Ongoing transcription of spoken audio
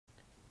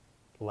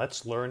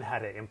Let's learn how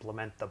to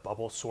implement the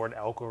bubble sort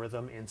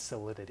algorithm in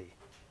Solidity.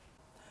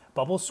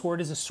 Bubble sort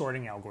is a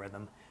sorting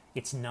algorithm.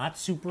 It's not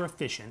super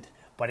efficient,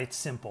 but it's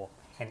simple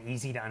and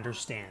easy to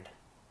understand.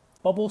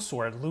 Bubble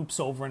sort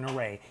loops over an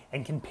array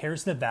and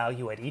compares the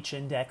value at each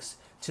index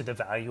to the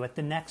value at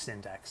the next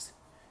index.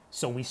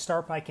 So we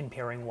start by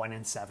comparing 1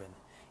 and 7.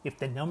 If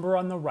the number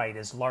on the right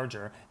is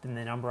larger than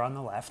the number on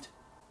the left,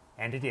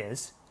 and it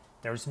is,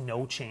 there's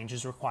no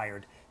changes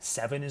required.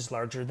 7 is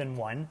larger than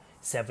 1,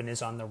 7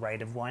 is on the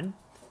right of 1.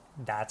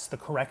 That's the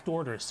correct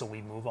order, so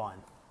we move on.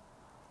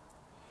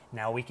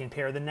 Now we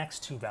compare the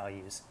next two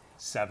values.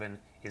 7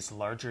 is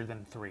larger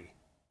than 3.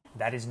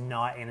 That is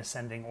not in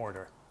ascending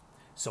order,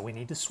 so we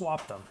need to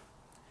swap them.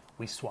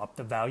 We swap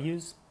the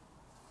values.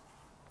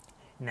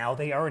 Now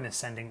they are in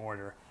ascending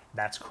order.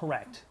 That's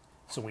correct,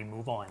 so we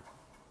move on.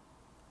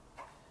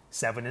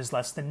 7 is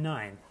less than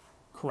 9.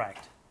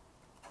 Correct.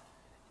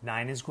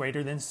 9 is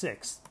greater than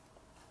 6.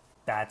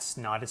 That's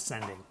not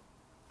ascending,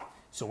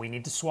 so we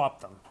need to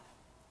swap them.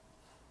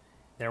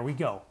 There we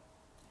go.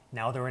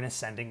 Now they're in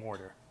ascending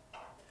order.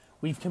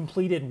 We've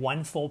completed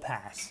one full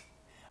pass.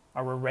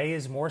 Our array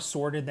is more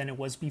sorted than it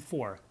was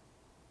before,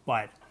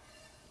 but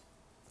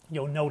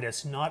you'll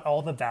notice not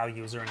all the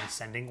values are in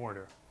ascending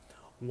order.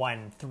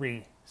 1,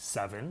 3,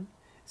 7,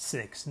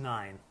 6,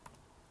 9.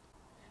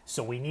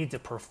 So we need to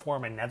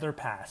perform another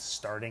pass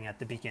starting at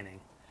the beginning.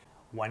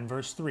 1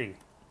 verse 3.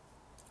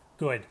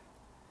 Good.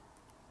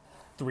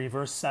 3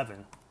 verse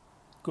 7.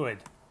 Good.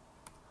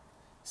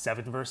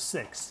 7 verse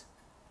 6.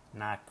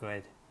 Not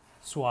good.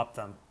 Swap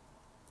them.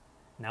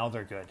 Now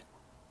they're good.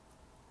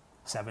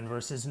 7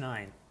 versus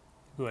 9.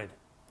 Good.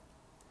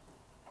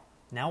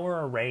 Now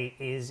our array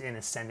is in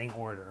ascending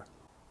order.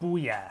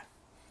 Booyah!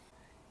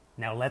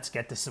 Now let's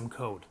get to some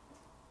code.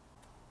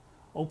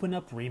 Open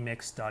up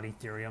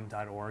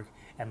remix.ethereum.org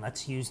and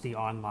let's use the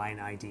online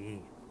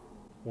IDE.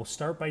 We'll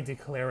start by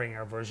declaring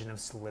our version of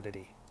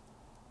Solidity,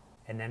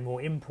 and then we'll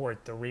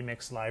import the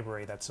Remix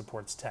library that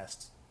supports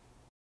tests.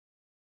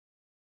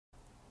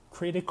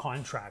 Create a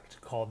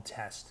contract called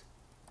test.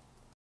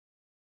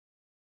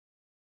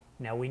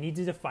 Now we need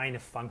to define a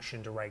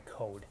function to write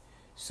code,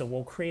 so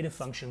we'll create a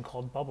function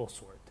called bubble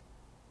sort.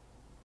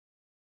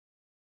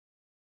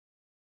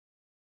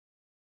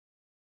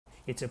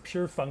 It's a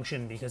pure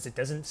function because it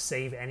doesn't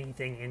save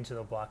anything into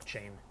the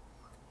blockchain,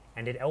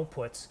 and it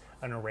outputs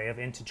an array of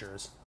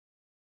integers.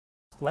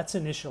 Let's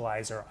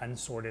initialize our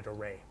unsorted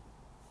array.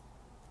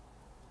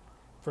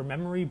 For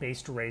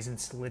memory-based arrays in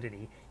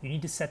Solidity, you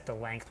need to set the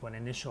length when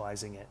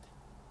initializing it.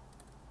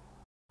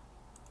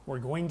 We're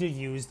going to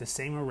use the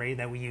same array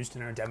that we used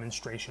in our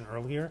demonstration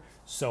earlier,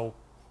 so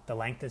the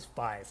length is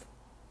 5.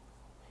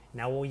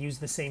 Now we'll use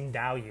the same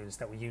values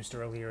that we used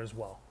earlier as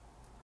well.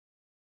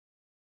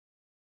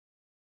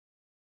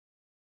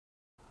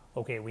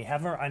 Okay, we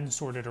have our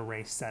unsorted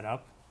array set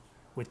up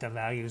with the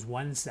values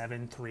 1,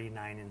 7, 3,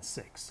 9, and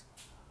 6.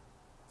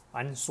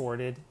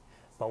 Unsorted,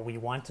 but we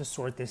want to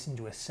sort this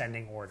into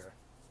ascending order.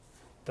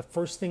 The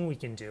first thing we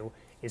can do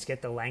is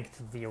get the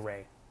length of the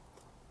array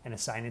and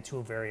assign it to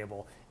a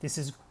variable.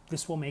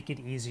 This will make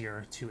it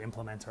easier to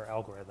implement our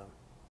algorithm.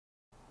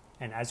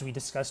 And as we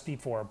discussed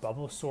before,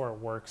 bubble sort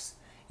works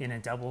in a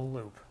double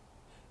loop.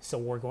 So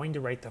we're going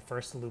to write the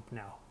first loop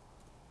now.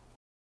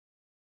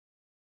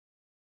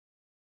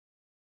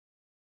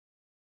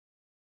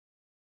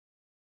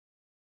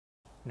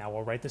 Now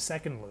we'll write the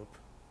second loop.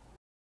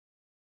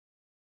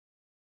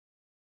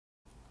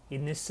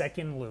 In this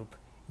second loop,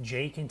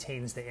 j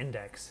contains the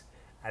index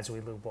as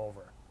we loop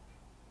over.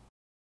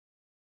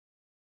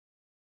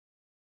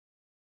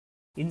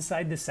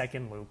 Inside the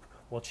second loop,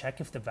 we'll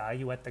check if the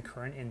value at the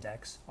current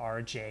index,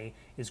 rj,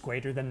 is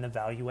greater than the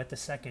value at the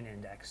second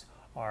index,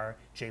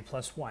 rj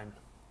plus 1.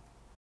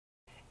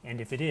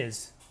 And if it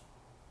is,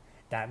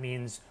 that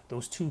means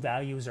those two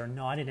values are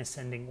not in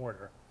ascending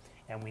order,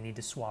 and we need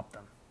to swap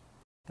them.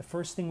 The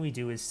first thing we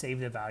do is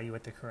save the value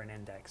at the current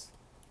index.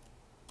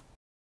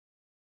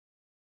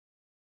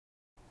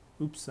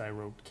 Oops, I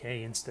wrote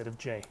k instead of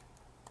j.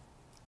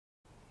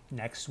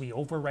 Next, we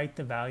overwrite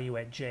the value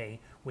at j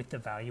with the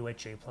value at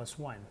j plus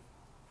 1.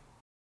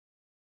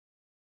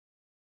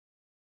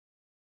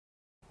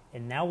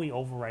 And now we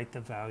overwrite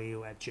the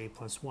value at j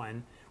plus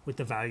 1 with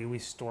the value we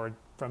stored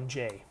from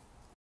j.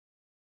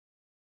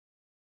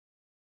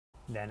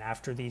 Then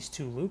after these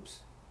two loops,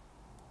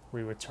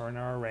 we return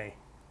our array.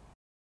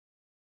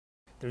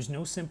 There's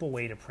no simple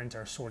way to print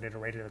our sorted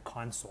array to the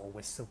console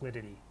with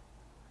Solidity,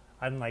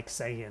 unlike,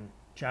 say, in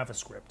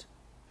JavaScript.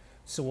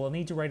 So we'll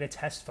need to write a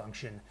test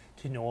function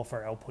to know if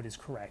our output is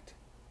correct.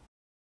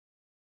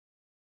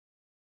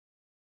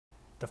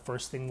 The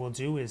first thing we'll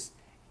do is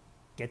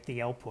get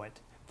the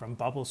output from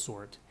bubble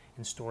sort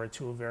and store it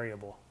to a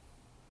variable.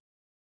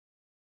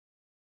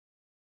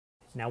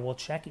 Now we'll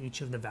check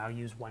each of the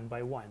values one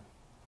by one.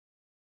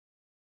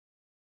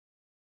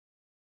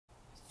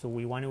 So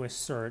we want to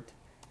assert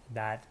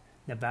that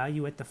the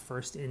value at the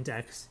first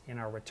index in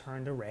our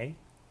returned array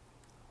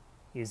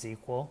is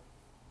equal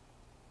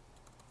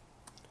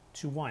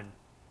to 1.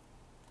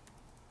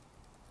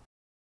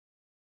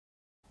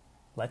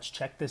 Let's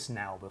check this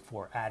now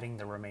before adding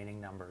the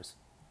remaining numbers.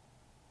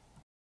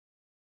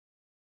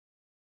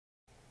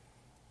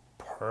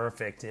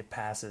 Perfect, it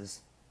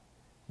passes.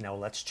 Now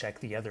let's check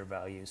the other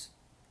values.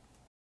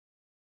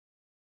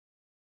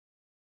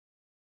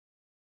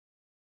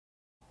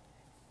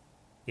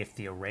 If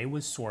the array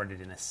was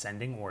sorted in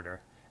ascending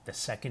order, the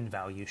second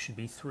value should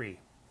be 3.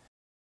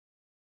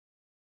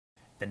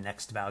 The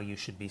next value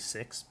should be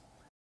 6,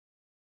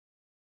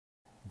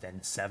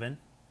 then 7,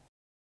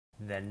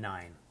 then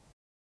 9.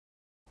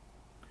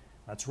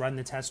 Let's run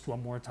the test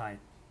one more time.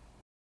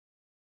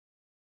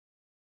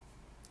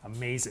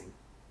 Amazing.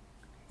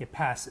 It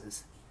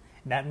passes.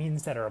 That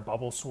means that our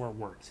bubble sort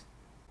worked.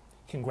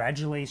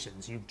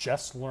 Congratulations, you've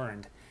just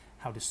learned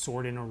how to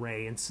sort an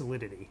array in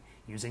Solidity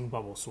using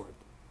bubble sort.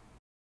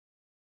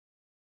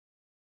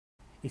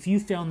 If you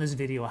found this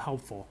video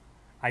helpful,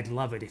 I'd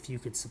love it if you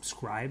could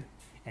subscribe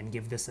and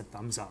give this a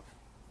thumbs up.